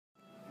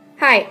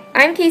Hi,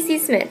 I'm Casey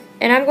Smith,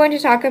 and I'm going to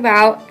talk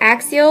about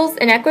axials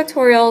and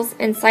equatorials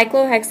in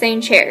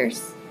cyclohexane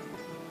chairs.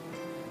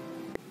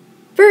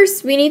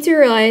 First, we need to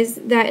realize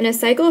that in a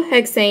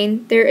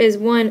cyclohexane, there is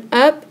one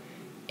up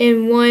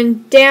and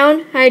one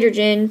down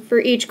hydrogen for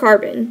each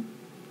carbon.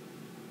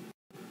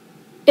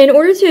 In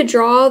order to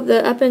draw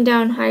the up and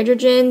down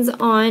hydrogens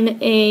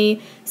on a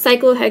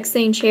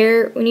cyclohexane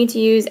chair, we need to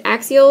use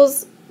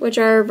axials, which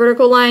are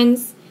vertical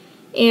lines,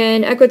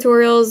 and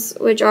equatorials,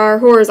 which are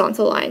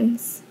horizontal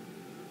lines.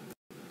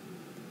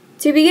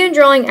 To begin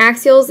drawing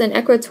axials and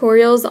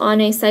equatorials on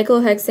a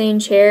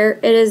cyclohexane chair,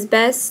 it is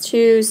best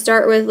to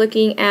start with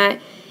looking at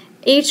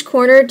each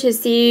corner to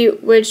see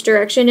which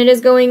direction it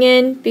is going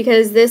in,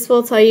 because this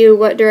will tell you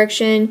what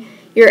direction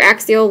your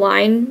axial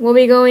line will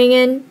be going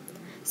in.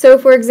 So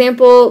for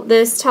example,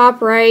 this top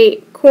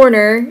right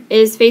corner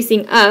is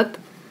facing up,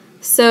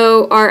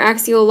 so our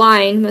axial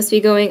line must be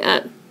going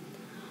up.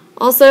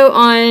 Also,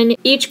 on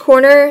each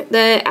corner,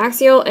 the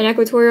axial and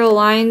equatorial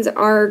lines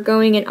are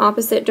going in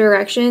opposite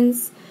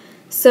directions.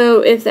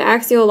 So if the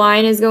axial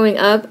line is going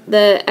up,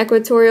 the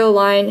equatorial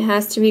line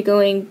has to be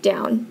going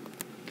down.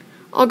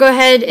 I'll go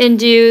ahead and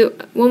do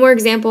one more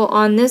example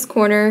on this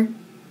corner,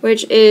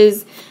 which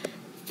is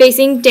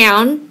facing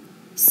down.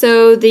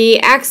 So the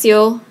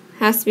axial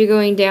has to be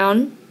going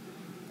down,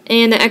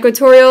 and the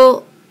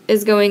equatorial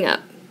is going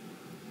up.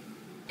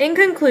 In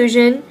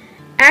conclusion,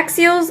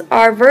 axials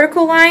are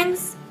vertical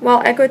lines,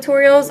 while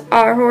equatorials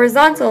are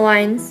horizontal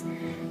lines,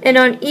 and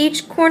on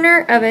each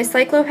corner of a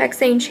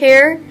cyclohexane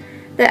chair,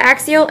 the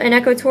axial and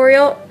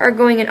equatorial are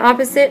going in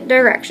opposite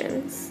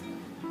directions.